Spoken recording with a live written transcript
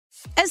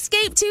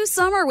Escape to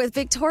summer with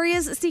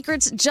Victoria's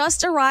Secret's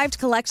just arrived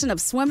collection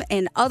of swim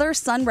and other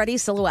sun-ready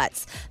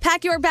silhouettes.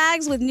 Pack your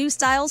bags with new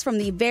styles from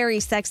the Very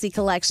Sexy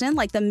collection,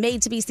 like the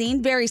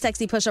made-to-be-seen Very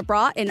Sexy push-up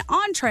bra in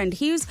on-trend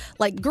hues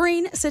like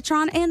green,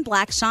 citron, and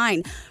black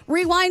shine.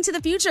 Rewind to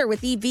the future with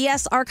the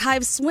VS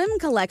Archive swim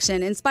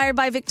collection, inspired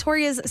by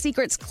Victoria's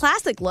Secret's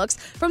classic looks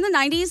from the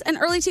 90s and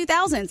early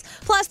 2000s.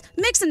 Plus,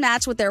 mix and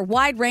match with their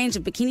wide range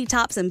of bikini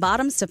tops and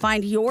bottoms to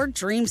find your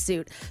dream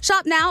suit.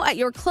 Shop now at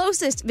your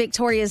closest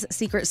Victoria's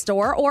Secret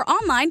store or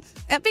online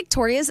at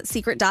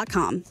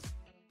victoriassecret.com.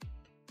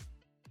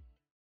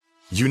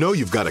 You know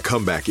you've got a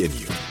comeback in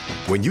you.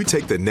 When you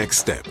take the next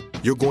step,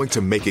 you're going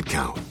to make it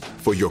count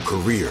for your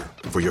career,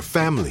 for your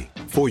family,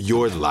 for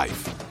your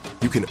life.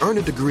 You can earn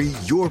a degree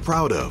you're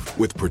proud of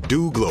with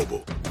Purdue Global.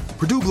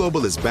 Purdue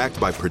Global is backed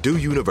by Purdue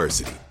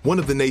University, one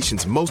of the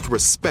nation's most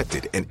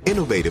respected and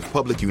innovative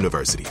public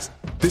universities.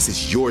 This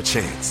is your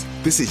chance.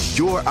 This is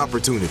your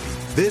opportunity.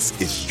 This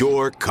is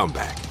your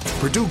comeback.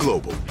 Purdue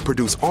Global,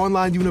 Purdue's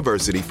online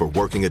university for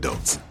working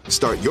adults.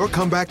 Start your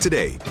comeback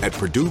today at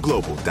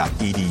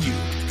purdueglobal.edu.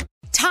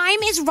 Time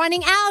is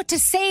running out to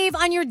save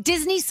on your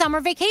Disney summer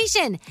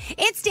vacation.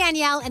 It's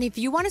Danielle, and if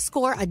you want to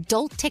score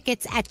adult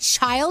tickets at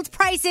child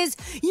prices,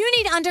 you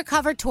need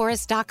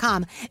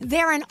UndercoverTourist.com.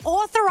 They're an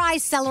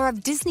authorized seller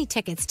of Disney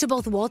tickets to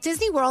both Walt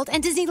Disney World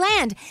and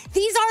Disneyland.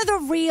 These are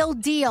the real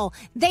deal.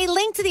 They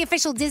link to the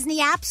official Disney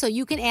app so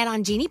you can add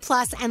on Genie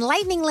Plus and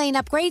Lightning Lane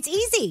upgrades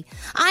easy.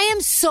 I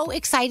am so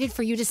excited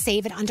for you to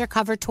save at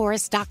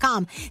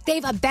UndercoverTourist.com. They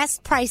have a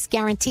best price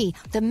guarantee.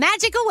 The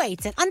magic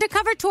awaits at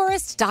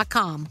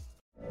UndercoverTourist.com.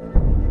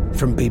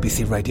 From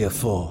BBC Radio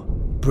 4,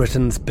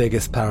 Britain's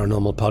biggest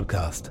paranormal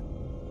podcast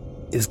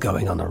is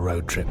going on a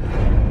road trip.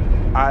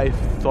 I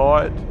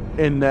thought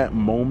in that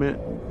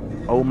moment,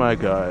 oh my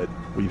God,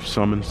 we've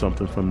summoned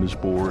something from this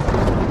board.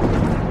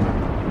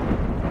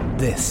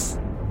 This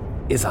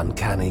is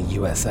Uncanny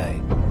USA.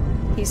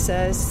 He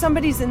says,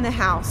 somebody's in the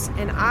house,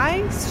 and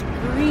I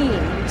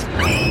screamed.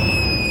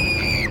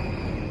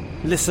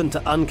 Listen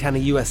to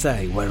Uncanny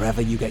USA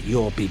wherever you get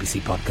your BBC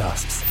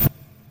podcasts,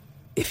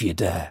 if you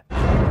dare.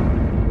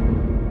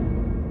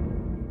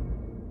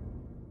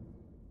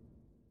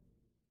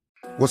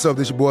 What's up,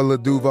 this your boy Lil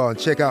Duval, and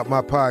check out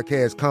my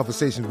podcast,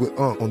 Conversations with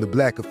Unc, on the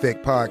Black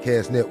Effect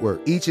Podcast Network.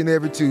 Each and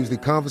every Tuesday,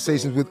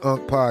 Conversations with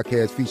Unc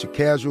podcast feature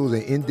casuals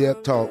and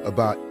in-depth talk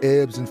about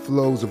ebbs and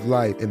flows of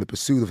life and the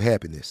pursuit of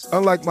happiness.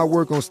 Unlike my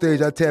work on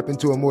stage, I tap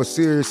into a more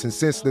serious and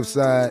sensitive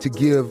side to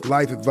give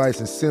life advice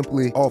and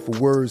simply offer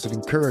words of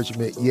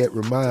encouragement, yet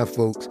remind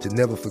folks to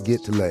never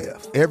forget to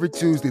laugh. Every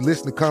Tuesday,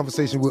 listen to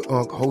Conversations with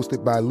Unc,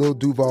 hosted by Lil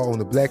Duval on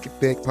the Black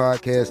Effect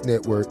Podcast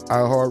Network,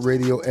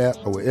 iHeartRadio app,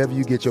 or wherever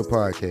you get your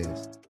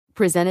podcasts.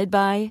 Presented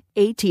by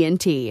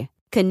AT&T.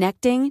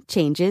 Connecting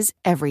changes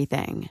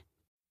everything.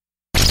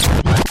 2,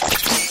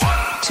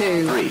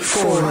 3,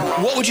 4.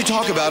 What would you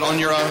talk about on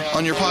your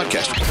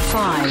podcast?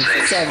 5,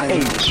 7,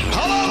 8.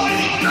 Hello?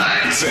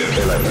 9,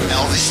 10, 11.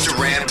 Elvis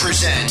Duran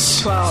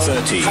presents 12,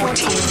 13, 14,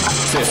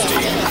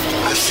 15.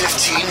 The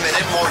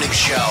 15-minute morning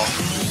show.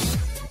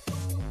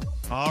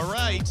 All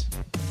right.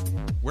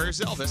 Where's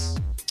Elvis?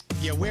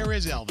 Yeah, where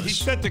is Elvis? He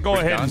said to go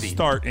ahead and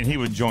start, and he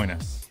would join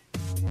us.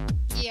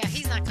 Yeah,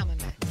 he's not coming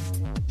back.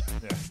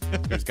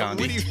 There's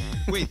Gandhi.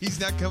 Wait, he's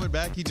not coming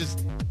back? He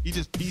just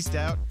peaced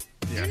out?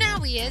 Yeah. You know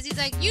how he is. He's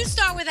like, you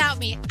start without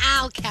me,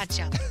 I'll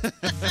catch up.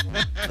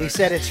 He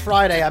said, it's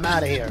Friday, I'm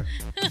out of here.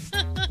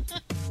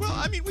 Well,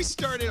 I mean, we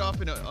started off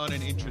on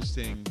an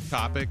interesting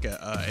topic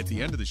at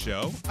the end of the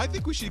show. I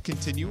think we should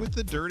continue with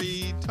the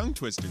dirty tongue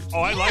twisters.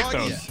 Oh, I like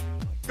those. Yeah.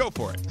 Go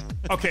for it.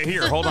 Okay,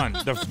 here, hold on.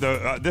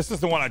 This is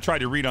the one I tried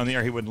to read on the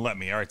air. He wouldn't let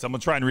me. All right, so I'm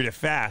going to try and read it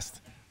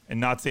fast and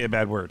not say a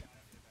bad word.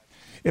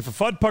 If a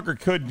Fud Pucker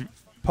could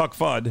puck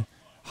Fud,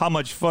 how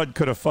much Fud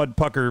could a Fud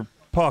Pucker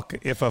puck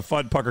if a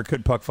Fud Pucker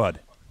could puck Fud?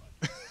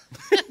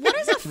 What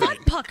is a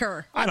Fud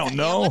Pucker? I don't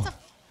know.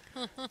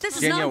 This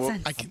is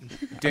nonsense. I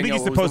think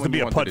he's supposed to be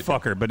a Pud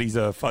Fucker, but he's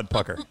a Fud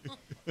Pucker.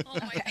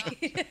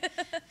 Okay.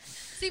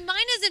 See, mine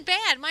isn't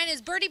bad. Mine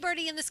is birdie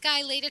birdie in the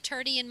sky, laid a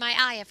turdy in my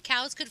eye. If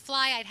cows could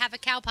fly, I'd have a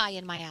cow pie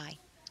in my eye.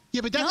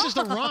 Yeah, but that's just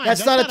a rhyme.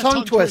 That's not a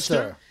tongue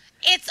twister.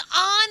 It's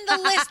on the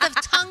list of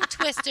tongue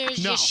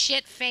twisters, you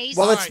shit face.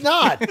 Well, it's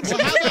not.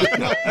 Well, how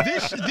about,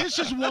 this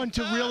is one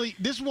to really.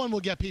 This one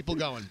will get people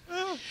going.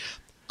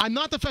 I'm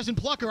not the pheasant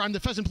plucker. I'm the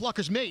pheasant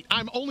plucker's mate.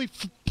 I'm only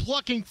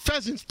plucking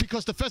pheasants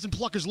because the pheasant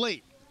plucker's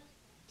late.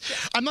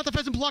 I'm not the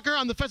pheasant plucker.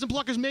 I'm the pheasant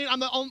plucker's mate.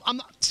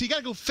 So you got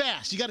to go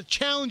fast. You got to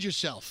challenge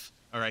yourself.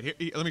 All right, here,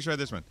 let me try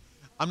this one.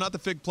 I'm not the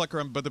fig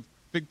plucker, but the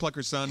fig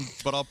plucker's son,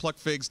 but I'll pluck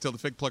figs till the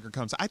fig plucker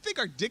comes. I think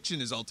our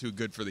diction is all too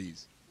good for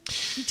these.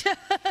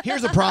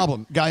 Here's the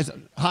problem, guys.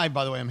 Hi,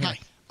 by the way, I'm here.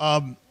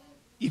 Hi.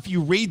 If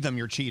you read them,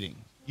 you're cheating.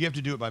 You have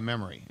to do it by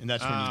memory, and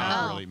that's when you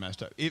get really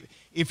messed up.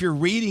 If you're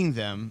reading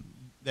them,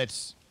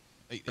 that's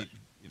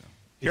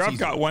Here, I've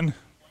got one.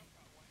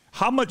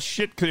 How much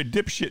shit could a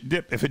dipshit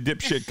dip if a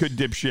dipshit could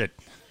dip shit?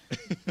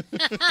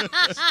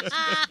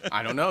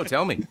 I don't know.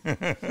 Tell me.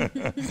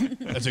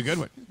 That's a good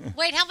one.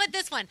 Wait, how about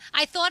this one?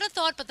 I thought a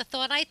thought, but the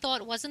thought I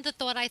thought wasn't the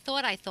thought I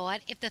thought I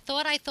thought. If the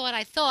thought I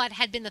thought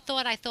had been the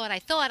thought I thought,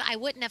 I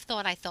wouldn't have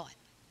thought I thought.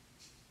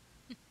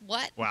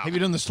 What? Wow. Have you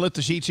done the split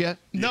the sheets yet?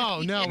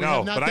 No, No,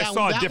 not but I that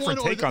saw one. a different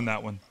That one take on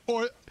that one.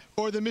 Or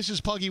the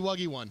Mrs. Puggy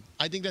Wuggy one.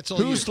 I think that's all.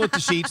 Who you. slit the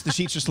sheets? The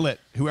sheets are slit.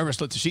 Whoever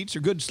slit the sheets are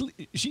good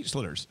sheet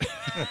slitters.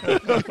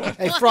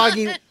 Hey,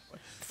 Froggy,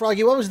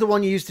 what was the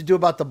one you used to do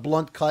about the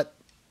blunt cut?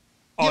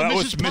 Oh, Yeah, that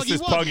was Mrs.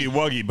 Mrs. Puggy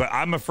Wuggy, but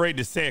I'm afraid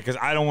to say it because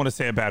I don't want to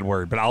say a bad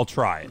word, but I'll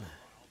try it.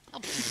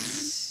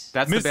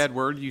 That's the bad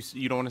word you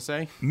don't want to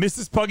say?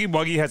 Mrs. Puggy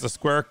Wuggy has a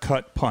square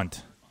cut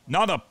punt.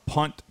 Not a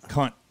punt,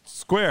 cunt,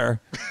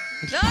 square.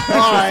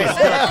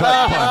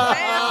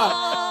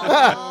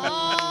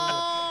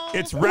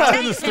 It's round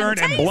in the stern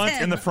and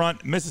blunt in the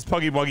front. Mrs.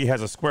 Puggy Wuggy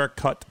has a square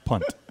cut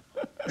punt.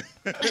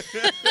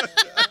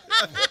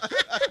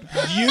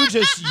 You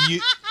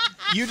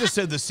just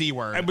said the C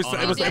word. It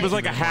was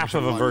like a half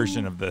of a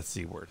version of the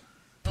C word.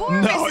 Poor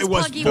No, Mrs. it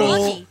was Puggy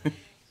full. Wuggy.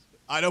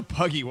 I know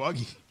Puggy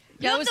Wuggy.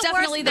 Yeah, it was the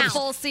definitely worst the mouth.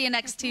 full C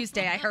next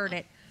Tuesday. I heard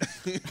it.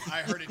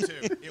 I heard it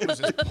too. It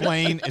was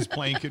as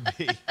plain could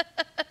be.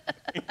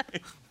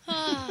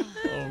 Oh,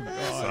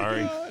 God.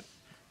 Sorry.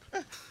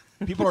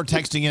 People are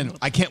texting in.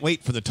 I can't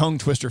wait for the Tongue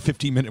Twister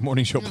 15-minute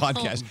morning show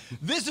podcast.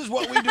 This is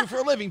what we do for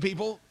a living,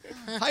 people.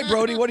 Hi,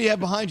 Brody. What do you have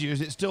behind you?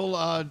 Is it still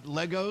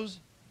Legos?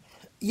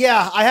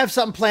 Yeah, I have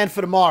something planned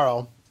for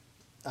tomorrow.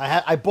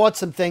 I bought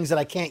some things that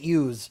I can't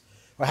use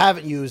or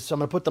haven't used, so I'm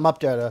going to put them up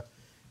there to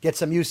get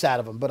some use out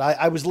of them. But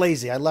I was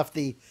lazy. I left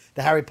the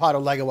Harry Potter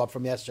Lego up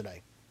from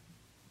yesterday.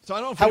 So I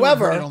don't know if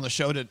However, anyone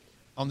heard it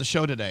on the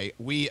show today.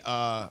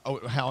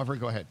 However,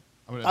 go ahead.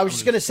 I was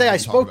just going to say, I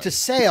spoke to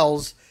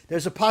Sales.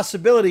 There's a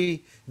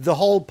possibility the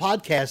whole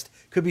podcast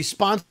could be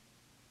sponsoring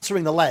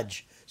The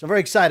Ledge. So I'm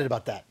very excited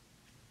about that.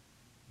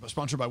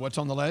 Sponsored by What's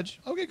on the Ledge?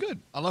 Okay, good.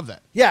 I love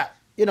that. Yeah,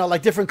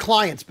 like different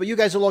clients, but you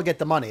guys will all get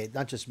the money,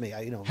 not just me.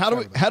 How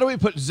do we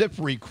put Zip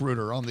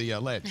Recruiter on the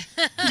ledge?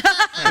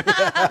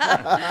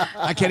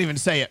 I can't even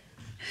say it.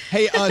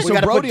 Hey,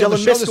 so Brody on the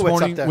show this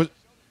morning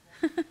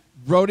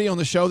Brody on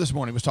the show this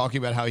morning was talking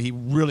about how he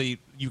really,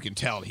 you can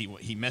tell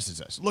he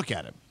misses us. Look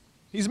at him.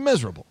 He's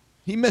miserable.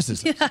 He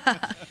misses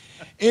us.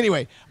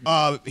 Anyway,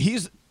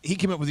 he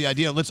came up with the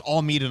idea, let's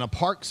all meet in a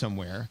park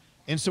somewhere.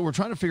 And so we're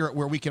trying to figure out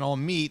where we can all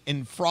meet.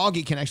 And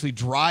Froggy can actually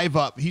drive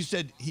up. He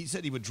said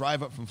he would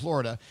drive up from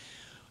Florida.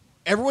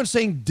 Everyone's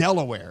saying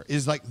Delaware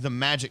is like the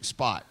magic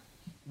spot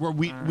where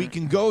we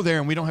can go there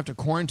and we don't have to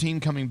quarantine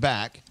coming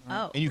back.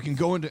 Oh. And you can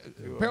go into,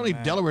 apparently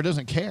Delaware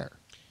doesn't care.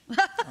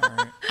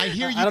 I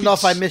hear you. I don't know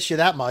if I miss you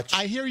that much.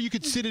 I hear you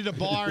could sit at a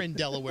bar in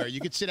Delaware. You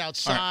could sit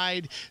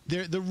outside.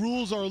 The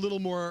rules are a little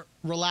more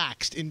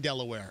relaxed in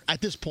Delaware at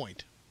this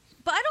point.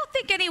 But I don't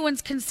think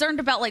anyone's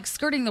concerned about like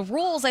skirting the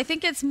rules. I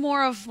think it's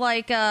more of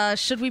like,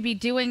 should we be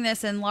doing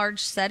this in large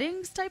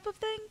settings type of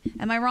thing?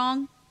 Am I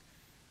wrong?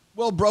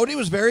 Well, Brody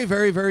was very,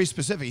 very, very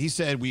specific. He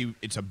said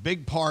it's a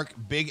big park,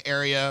 big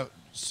area,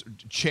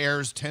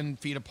 chairs 10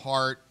 feet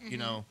apart,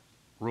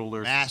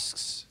 rulers,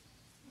 masks,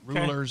 Okay.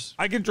 rulers.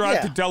 I can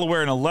drive to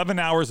Delaware in 11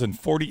 hours and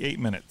 48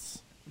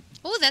 minutes.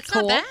 Oh, that's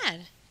Cool. not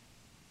bad.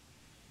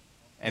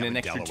 And an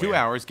extra Delaware. 2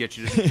 hours gets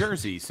you to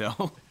Jersey.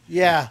 So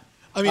Yeah.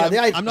 I mean,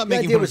 I'm not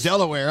making idea fun of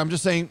Delaware. I'm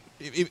just saying,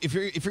 if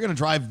you're going to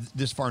drive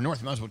this far north,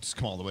 you might as well just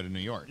come all the way to New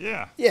York.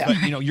 Yeah. Yeah.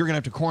 But, you're going to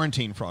have to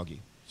quarantine,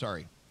 Froggy.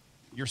 Sorry.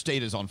 Your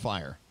state is on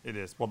fire. It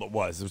is. Well, it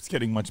was. It's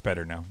getting much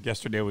better now.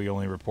 Yesterday, we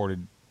only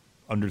reported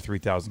under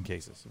 3,000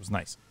 cases. It was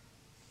nice.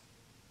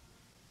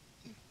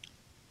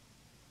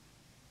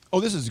 Oh,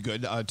 this is a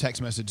good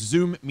text message.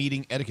 Zoom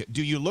meeting etiquette.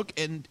 Do you look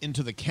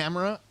into the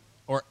camera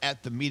or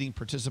at the meeting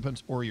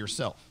participants or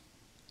yourself?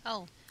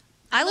 Oh.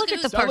 I look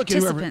at the I look at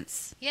whoever-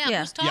 participants.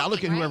 Who's talking, I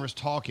look at right? whoever's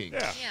talking.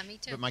 Yeah, me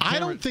too. But my I camera-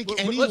 don't think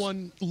Let's-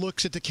 anyone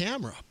looks at the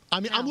camera. I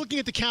mean, I'm looking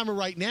at the camera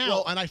right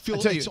now, and I feel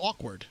tell it's you,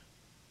 awkward.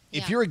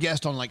 If you're a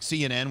guest on like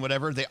CNN,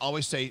 whatever, they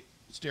always say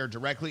stare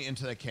directly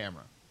into the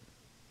camera.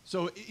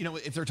 So,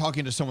 if they're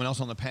talking to someone else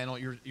on the panel,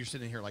 you're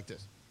sitting here like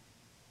this.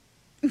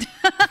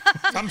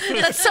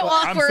 That's so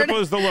awkward. I'm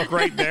supposed to look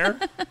right there?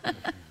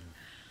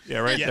 Yeah,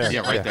 right Yes. there. Yeah,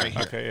 right there.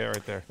 Okay, yeah,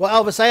 right there.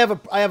 Well, Elvis,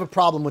 I have a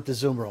problem with the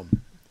Zoom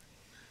room.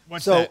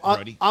 What's So that,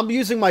 Brody? I'm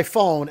using my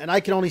phone, and I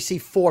can only see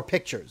 4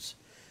 pictures.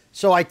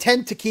 So I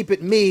tend to keep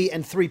it me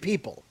and 3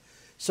 people.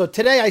 So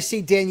today I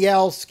see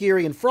Danielle,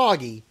 Scary, and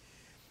Froggy,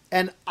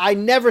 and I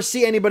never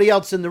see anybody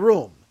else in the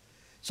room.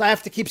 So I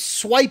have to keep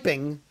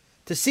swiping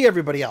to see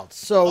everybody else.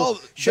 So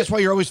that's why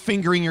you're always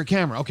fingering your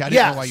camera. Okay, I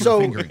didn't know why you were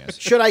fingering us.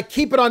 Should I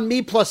keep it on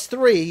me plus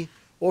 3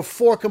 or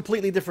 4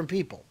 completely different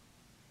people?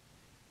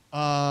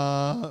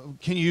 Can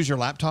you use your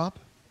laptop?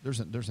 There's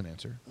an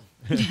answer.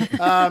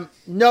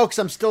 No, because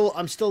I'm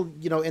still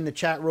in the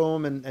chat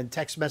room and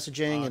text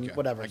messaging and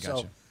whatever. I got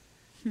So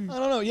you. I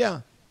don't know.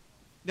 Yeah.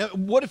 Now,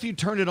 what if you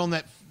turn it on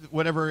that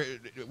whatever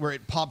where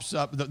it pops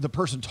up? The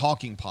person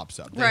talking pops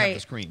up. They have the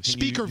screen. Can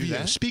Speaker you do view.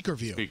 that? Speaker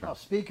view. Oh,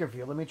 speaker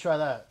view. Let me try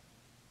that.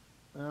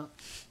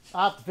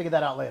 I'll have to figure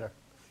that out later.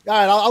 All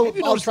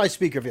right, I'll try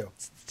speaker view.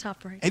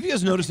 Top right. Have you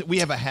guys noticed that we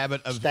have a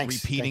habit of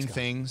Thanks. repeating Thanks,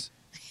 things?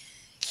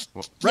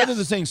 Rather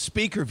than saying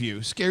speaker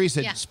view, Scary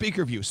said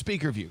speaker view,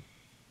 speaker view.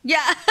 Yeah.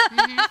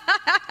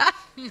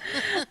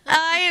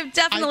 I have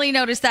definitely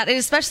noticed that, and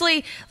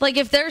especially like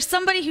if there's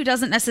somebody who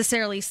doesn't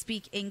necessarily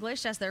speak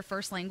English as their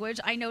first language,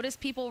 I notice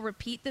people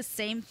repeat the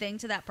same thing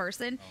to that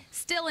person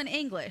still in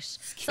English.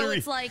 So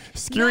it's like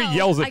Scary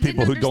yells at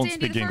people who don't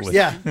speak English.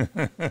 Yeah.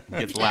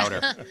 Gets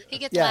louder. He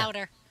gets Yeah.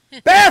 louder.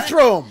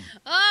 Bathroom.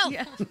 Oh.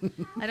 Yeah.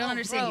 I don't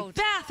understand. You.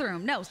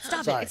 Bathroom. No,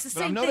 stop Sorry. it. It's the But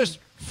same I've noticed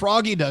thing.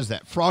 Froggy does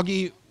that.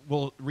 Froggy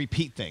will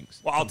repeat things.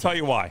 Well, I'll tell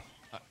you why.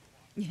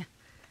 Yeah.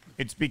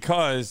 It's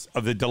because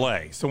of the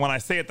delay. So when I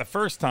say it the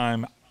first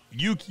time,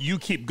 you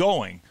keep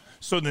going.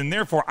 So then,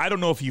 therefore, I don't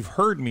know if you've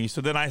heard me.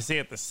 So then I say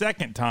it the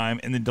second time,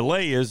 and the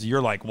delay is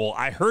you're like, well,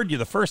 I heard you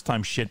the first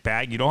time,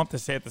 shitbag. You don't have to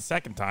say it the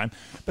second time.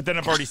 But then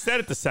I've already said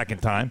it the second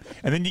time,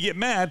 and then you get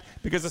mad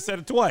because I said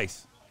it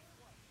twice.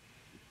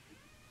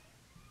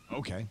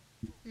 Okay.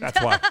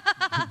 That's why.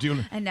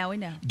 And now we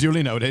know.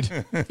 Duly noted.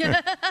 Okay.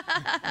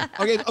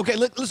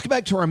 Let's go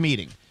back to our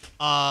meeting.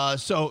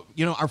 So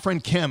our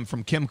friend Kim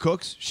from Kim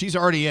Cooks, she's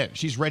already in.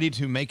 She's ready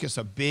to make us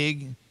a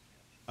big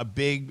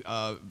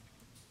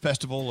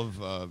festival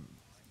of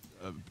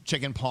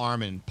chicken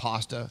parm and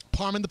pasta.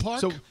 Parm in the park.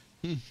 So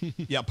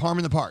yeah, parm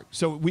in the park.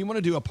 So we want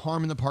to do a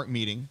parm in the park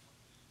meeting.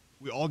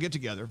 We all get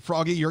together.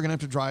 Froggy, you're gonna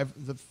have to drive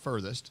the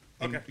furthest.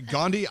 And Okay.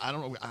 Gandhi, I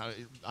don't know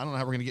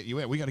how we're gonna get you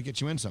in. We got to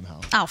get you in somehow.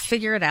 I'll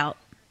figure it out.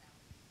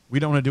 We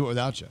don't want to do it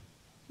without you.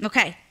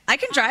 Okay. I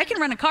can drive. I can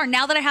rent a car.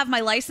 Now that I have my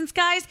license,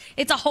 guys,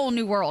 it's a whole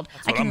new world. I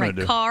what can I'm gonna rent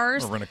do.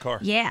 cars. I'm gonna rent a car.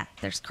 Yeah.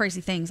 There's crazy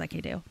things I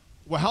can do.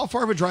 Well, how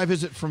far of a drive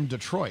is it from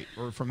Detroit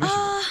or from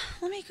Michigan?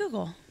 Let me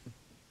Google.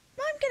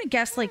 I'm going to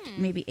guess like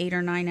maybe 8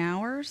 or 9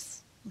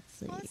 hours. Let's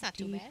see. Well, that's not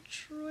too bad.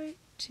 Detroit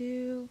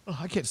to... Oh,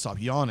 I can't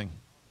stop yawning.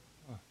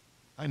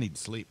 I need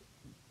sleep.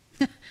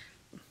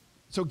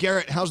 So,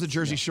 Garrett, how's the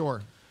Jersey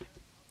Shore?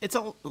 It's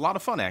a lot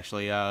of fun,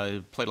 actually.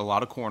 Played a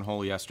lot of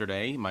cornhole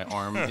yesterday. My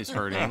arm is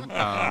hurting.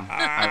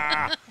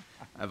 I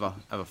have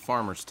a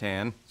farmer's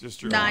tan.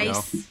 Just your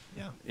Nice.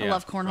 Yeah. I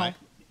love cornhole. Right.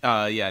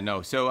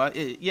 So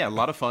a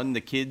lot of fun.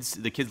 The kids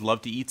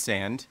love to eat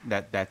sand.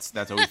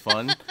 That's always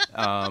fun.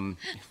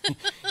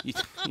 You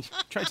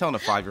try telling a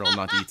 5-year-old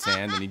not to eat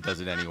sand, and he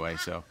does it anyway.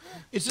 So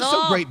It's just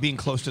so great being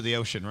close to the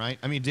ocean, right?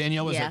 I mean,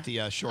 Danielle was Yeah. at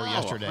the shore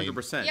yesterday.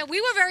 100%. Yeah, we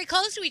were very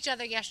close to each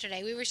other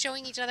yesterday. We were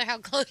showing each other how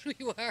close we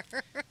were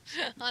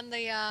on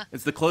the.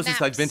 It's the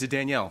closest I've been to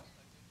Danielle.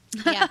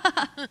 Yeah.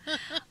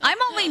 I'm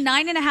only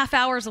 9.5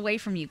 hours away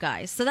from you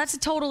guys, so that's a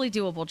totally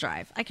doable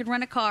drive. I could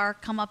rent a car,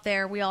 come up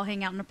there, we all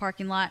hang out in the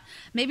parking lot.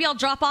 Maybe I'll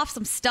drop off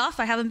some stuff.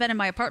 I haven't been in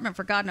my apartment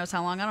for God knows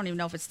how long. I don't even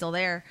know if it's still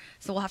there,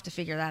 so we'll have to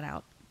figure that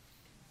out.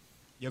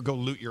 You'll go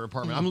loot your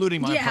apartment. I'm looting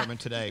my Yeah,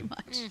 apartment today. pretty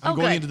much. I'm Oh,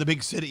 going good. into the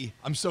big city.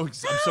 I'm so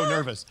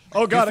nervous.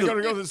 Oh God, I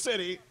gotta go to the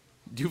city.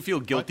 Do you feel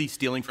guilty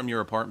stealing from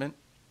your apartment?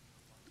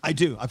 I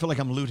do. I feel like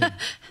I'm looting.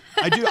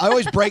 I do. I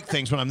always break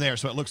things when I'm there,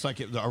 so it looks like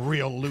a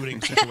real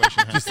looting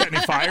situation. Just set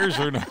any fires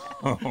or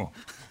no?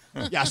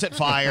 Yeah, I set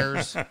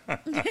fires. I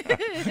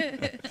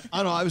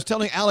don't know. I was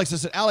telling Alex, I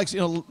said, Alex,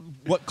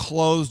 what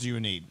clothes do you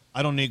need?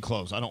 I don't need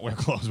clothes. I don't wear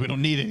clothes. We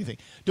don't need anything.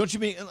 Don't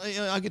you mean,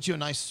 I'll get you a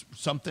nice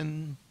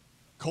something.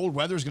 Cold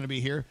weather's going to be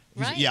here.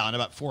 He said, Right. yeah, in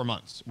about 4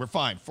 months. We're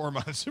fine. 4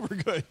 months. We're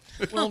good.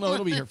 Well, no,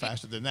 it'll be here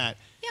faster than that.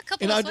 Yeah, a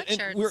couple of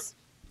sweatshirts.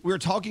 We were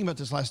talking about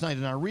this last night,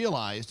 and I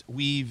realized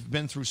we've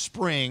been through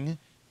spring,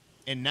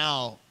 and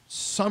now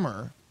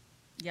summer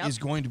is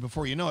going to,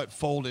 before you know it,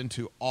 fold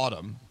into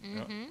autumn.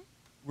 Mm-hmm.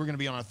 We're going to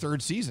be on our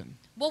 3rd season.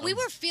 Well, we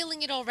were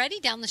feeling it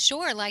already down the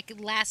shore. Like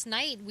last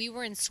night, we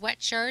were in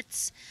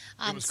sweatshirts,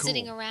 was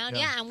sitting cool. around.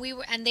 Yeah.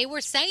 Yeah, and they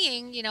were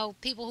saying,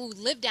 people who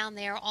live down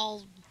there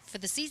all for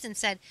the season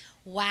said,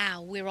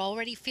 "Wow, we're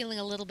already feeling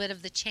a little bit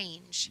of the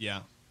change." Yeah.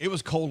 It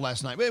was cold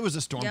last night, but it was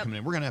a storm coming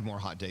in. We're going to have more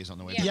hot days on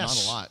the way, but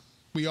Yes. not a lot.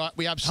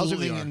 We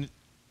absolutely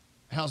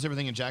How's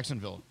everything in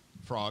Jacksonville,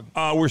 Frog?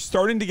 We're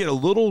starting to get a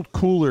little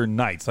cooler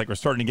nights. Like we're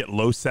starting to get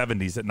low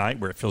 70s at night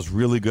where it feels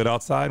really good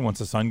outside once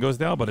the sun goes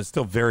down, but it's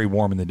still very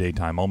warm in the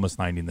daytime, almost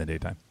 90 in the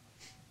daytime.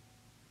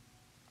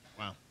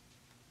 Wow.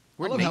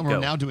 Where'd I love Nate how we're go?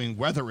 now doing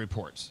weather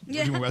reports.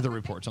 Yeah. We're doing weather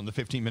reports on the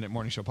 15-minute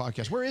morning show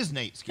podcast. Where is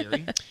Nate,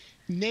 Scary?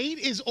 Nate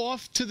is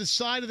off to the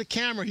side of the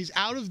camera. He's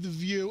out of the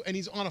view, and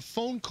he's on a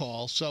phone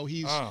call. So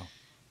he's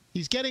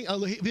getting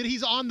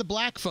he's on the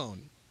black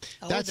phone.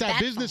 Oh, That's the our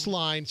bat business phone.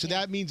 line, so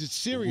that means it's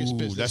serious Ooh,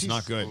 business. that's He's-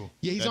 not good.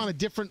 Yeah, he's on a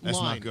different That's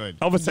line. not good.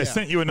 Elvis, I Yeah.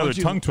 sent you another What'd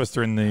you- tongue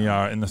twister in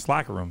the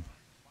Slacker room.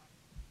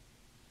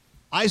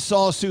 I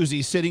saw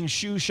Susie sitting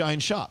shoe shine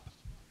shop.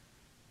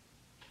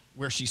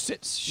 Where she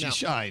sits, she No.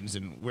 shines,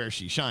 and where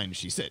she shines,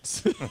 she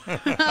sits.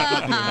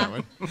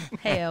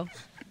 Heyo.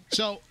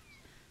 So,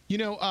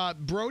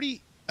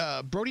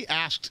 Brody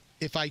asked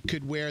if I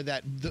could wear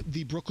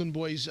the Brooklyn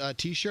Boys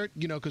T-shirt.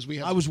 Because we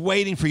have. I was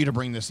waiting for you to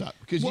bring this up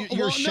because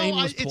you're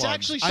shameless it's plugs.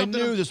 actually I something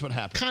knew I'm this would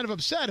happen. Kind of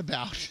upset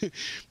about.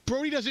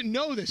 Brody doesn't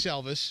know this,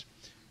 Elvis,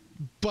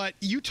 but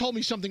you told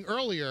me something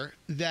earlier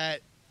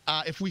that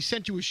if we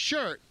sent you a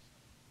shirt,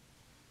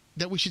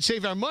 that we should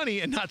save our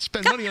money and not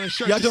spend money on a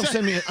shirt. Yeah, don't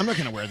send me. I'm not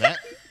going to wear that.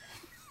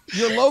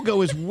 Your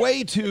logo is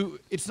way too.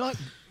 It's not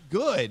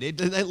good.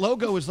 That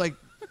logo is like.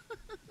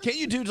 Can't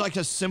you do like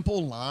a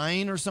simple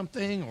line or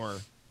something? Or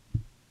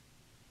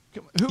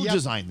who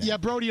designed that? Yeah,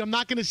 Brody, I'm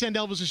not going to send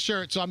Elvis a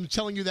shirt, so I'm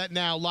telling you that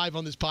now live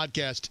on this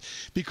podcast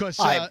because.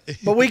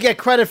 But we get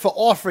credit for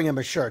offering him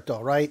a shirt, though,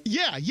 right?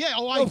 Yeah.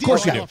 Oh, of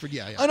course you do. Offered.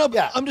 Yeah. I know.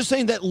 I'm just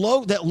saying that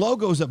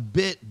logo is a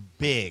bit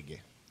big.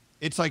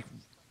 It's like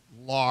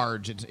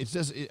large. It's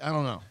just. I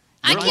don't know.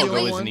 I can't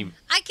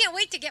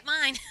wait to get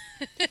mine.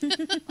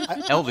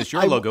 Elvis,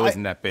 your logo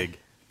isn't that big.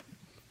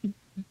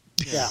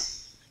 Yeah.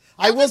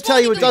 I will tell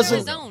you, it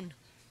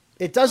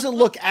doesn't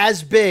look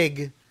as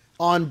big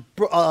on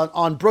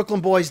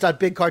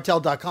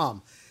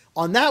brooklynboys.bigcartel.com.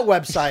 On that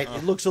website,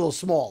 it looks a little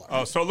smaller.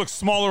 Oh, so it looks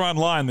smaller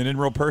online than in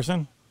real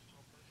person?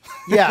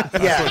 Yeah.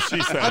 That's what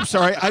she said. I'm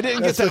sorry, I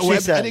didn't get that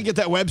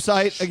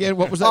website again.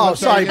 What was that? Oh,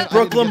 sorry,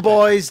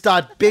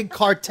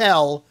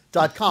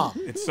 brooklynboys.bigcartel.com.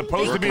 It's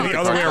supposed to be the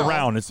other way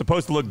around. It's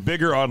supposed to look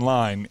bigger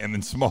online and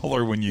then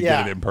smaller when you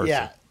get it in person.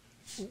 Yeah.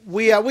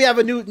 We have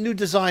a new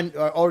design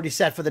already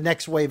set for the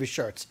next wave of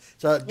shirts.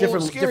 It's a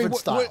different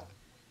style.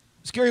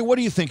 Scary, what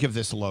do you think of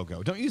this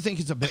logo? Don't you think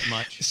it's a bit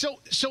much? So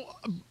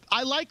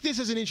I like this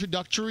as an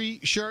introductory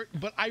shirt,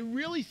 but I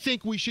really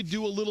think we should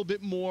do a little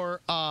bit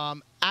more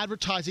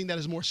advertising that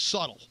is more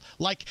subtle.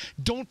 Like,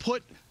 don't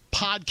put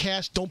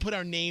podcast, don't put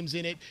our names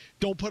in it,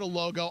 don't put a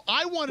logo.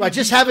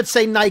 Just have it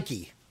say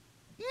Nike.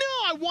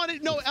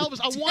 Elvis,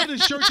 I wanted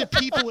a shirt that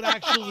people would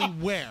actually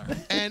wear.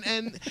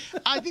 And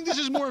I think this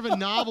is more of a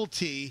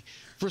novelty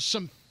for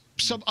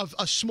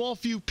a small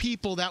few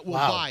people that will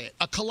buy it.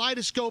 A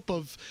kaleidoscope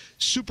of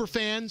super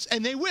fans,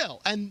 and they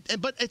will.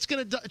 But it's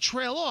going to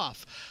trail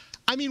off.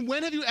 I mean,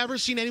 when have you ever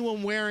seen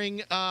anyone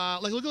wearing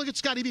look at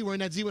Scotty B wearing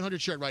that Z100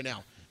 shirt right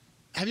now?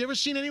 Have you ever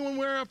seen anyone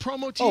wear a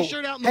promo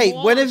T-shirt out in the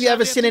mall? When have you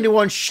ever seen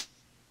anyone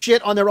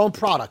shit on their own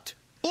product?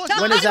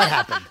 When does that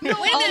happen? I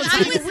was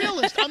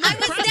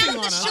down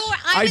the shore.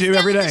 I do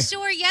every day. The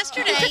shore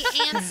yesterday,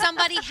 and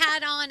somebody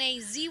had on a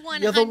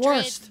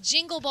Z100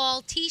 Jingle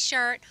Ball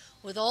T-shirt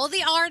with all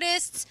the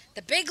artists,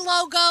 the big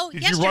logo.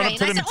 Did you run up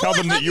to them and tell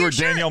them that you were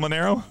Danielle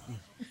Monero?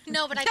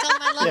 No, but I told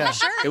him I love your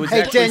shirt. It was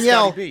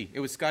Danielle. Scotty B. It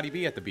was Scotty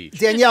B at the beach.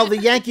 Danielle, the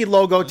Yankee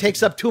logo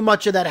takes up too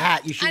much of that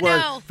hat. You should wear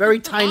a very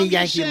tiny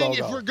Yankee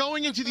logo. If we're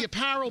going into the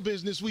apparel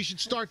business, we should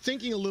start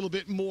thinking a little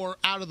bit more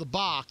out of the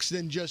box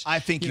than just. I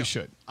think you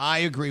should. I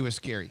agree with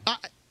Scary.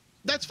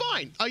 That's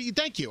fine.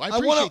 Thank you. I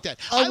appreciate that.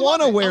 I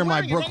want to wear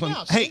my Brooklyn.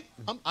 Hey,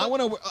 I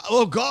want to.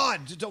 Oh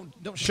God!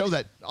 Don't show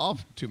that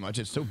off too much.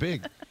 It's so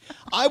big.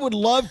 I would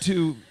love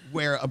to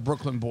wear a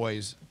Brooklyn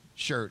Boys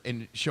shirt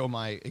and show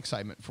my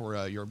excitement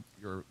for your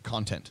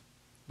content,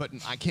 but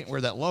I can't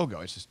wear that logo.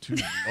 It's just too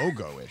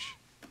logo-ish.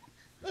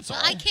 That's all.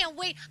 I can't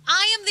wait.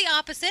 I am the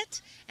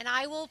opposite, and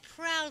I will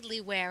proudly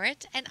wear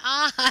it. And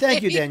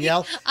Thank you,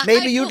 Danielle.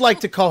 Maybe you'd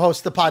like to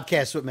co-host the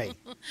podcast with me.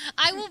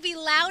 I will be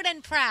loud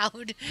and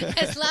proud,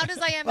 as loud as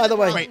I am. By the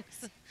way,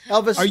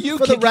 Elvis, are you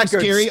for the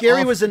record,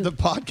 Scary was in the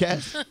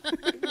podcast?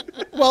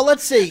 Well,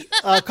 let's see.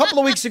 A couple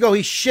of weeks ago,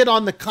 he shit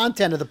on the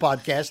content of the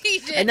podcast,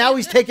 and now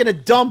he's taking a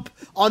dump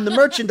on the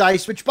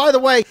merchandise, which, by the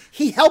way,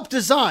 he helped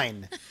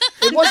design.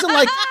 It wasn't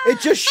like it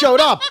just showed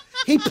up.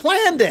 He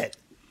planned it.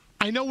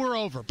 I know we're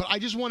over, but I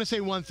just want to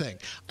say one thing.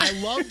 I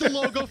love the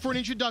logo for an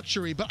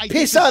introductory, but I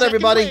Peace out,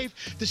 everybody.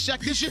 This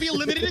should be a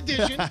limited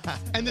edition,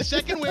 and the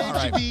second wave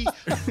should be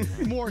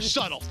more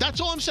subtle. That's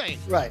all I'm saying.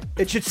 Right.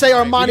 It should say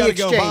Armani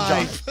Exchange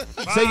on it.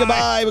 Say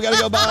goodbye. We got to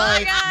go.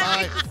 Bye.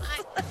 Bye.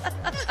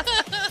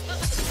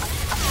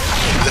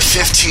 The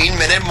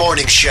 15-minute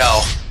morning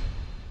show.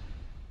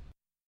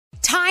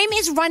 Time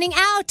is running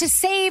out to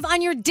save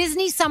on your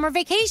Disney summer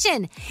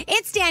vacation.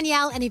 It's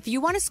Danielle, and if you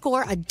want to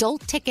score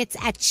adult tickets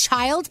at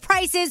child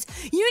prices,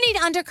 you need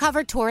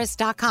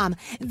UndercoverTourist.com.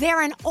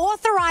 They're an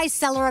authorized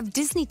seller of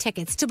Disney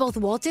tickets to both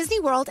Walt Disney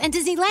World and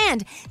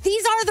Disneyland.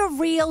 These are the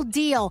real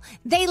deal.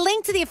 They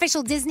link to the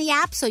official Disney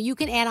app so you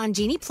can add on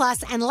Genie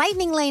Plus and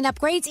Lightning Lane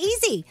upgrades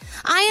easy.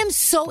 I am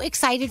so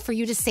excited for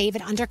you to save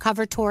at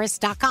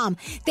UndercoverTourist.com.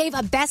 They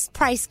have a best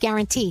price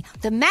guarantee.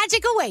 The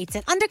magic awaits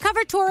at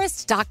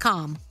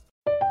UndercoverTourist.com.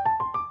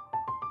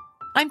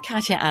 I'm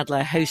Katya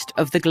Adler, host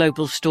of The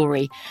Global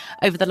Story.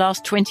 Over the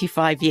last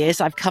 25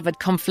 years, I've covered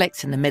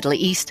conflicts in the Middle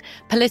East,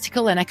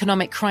 political and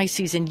economic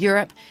crises in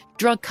Europe,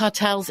 drug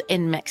cartels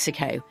in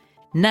Mexico.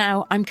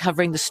 Now I'm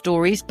covering the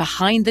stories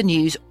behind the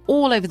news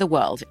all over the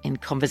world in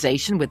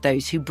conversation with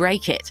those who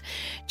break it.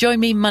 Join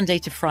me Monday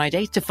to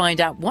Friday to find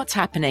out what's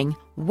happening,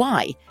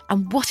 why,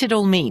 and what it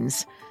all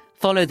means.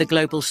 Follow The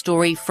Global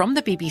Story from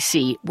the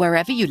BBC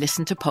wherever you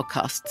listen to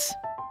podcasts.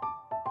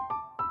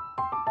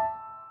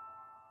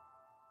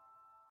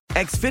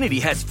 Xfinity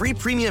has free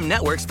premium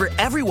networks for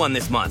everyone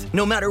this month,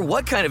 no matter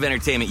what kind of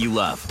entertainment you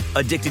love.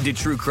 Addicted to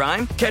true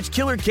crime? Catch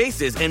killer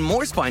cases and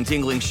more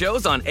spine-tingling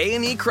shows on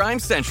A&E Crime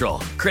Central.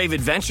 Crave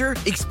adventure?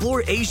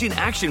 Explore Asian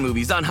action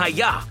movies on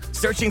Hi-YAH.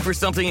 Searching for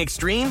something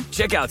extreme?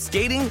 Check out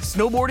skating,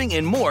 snowboarding,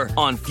 and more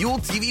on Fuel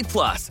TV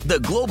Plus, the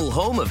global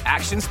home of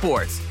action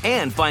sports.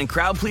 And find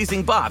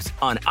crowd-pleasing bops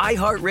on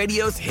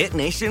iHeartRadio's Hit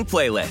Nation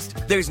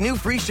playlist. There's new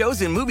free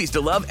shows and movies to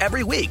love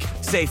every week.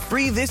 Say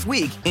free this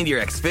week in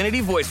your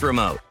Xfinity voice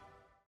remote.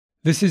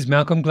 This is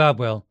Malcolm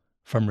Gladwell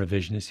from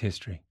Revisionist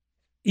History.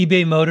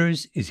 eBay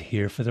Motors is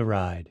here for the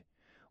ride.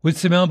 With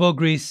some elbow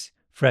grease,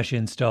 fresh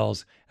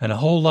installs, and a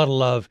whole lot of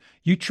love,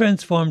 you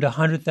transformed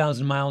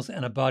 100,000 miles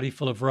and a body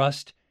full of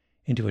rust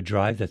into a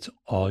drive that's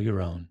all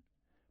your own.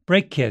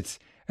 Brake kits,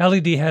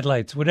 LED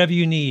headlights, whatever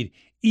you need,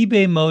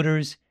 eBay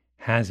Motors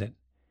has it.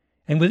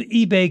 And with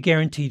eBay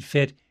Guaranteed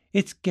Fit,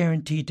 it's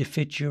guaranteed to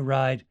fit your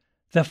ride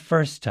the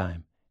first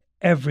time,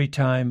 every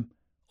time,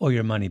 or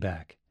your money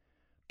back.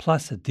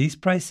 Plus, at these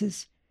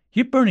prices,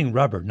 you're burning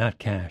rubber, not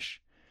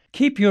cash.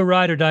 Keep your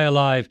ride or die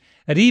alive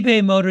at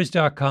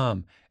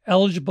ebaymotors.com.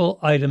 Eligible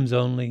items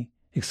only.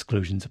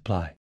 Exclusions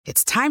apply.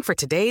 It's time for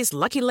today's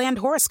Lucky Land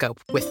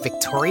horoscope with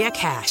Victoria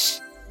Cash.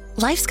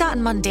 Life's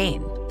gotten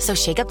mundane, so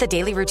shake up the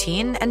daily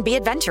routine and be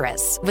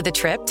adventurous with a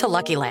trip to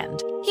Lucky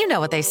Land. You know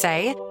what they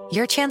say,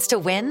 your chance to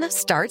win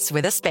starts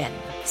with a spin.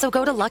 So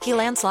go to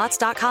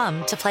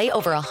LuckyLandSlots.com to play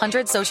over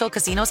 100 social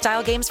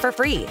casino-style games for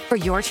free for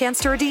your chance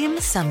to redeem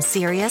some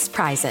serious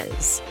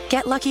prizes.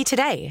 Get lucky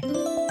today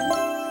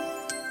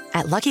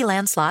at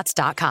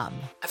LuckyLandSlots.com.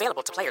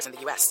 Available to players in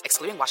the U.S.,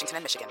 excluding Washington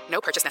and Michigan.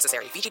 No purchase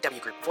necessary.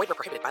 VGW Group. Void where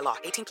prohibited by law.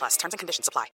 18+. Terms and conditions apply.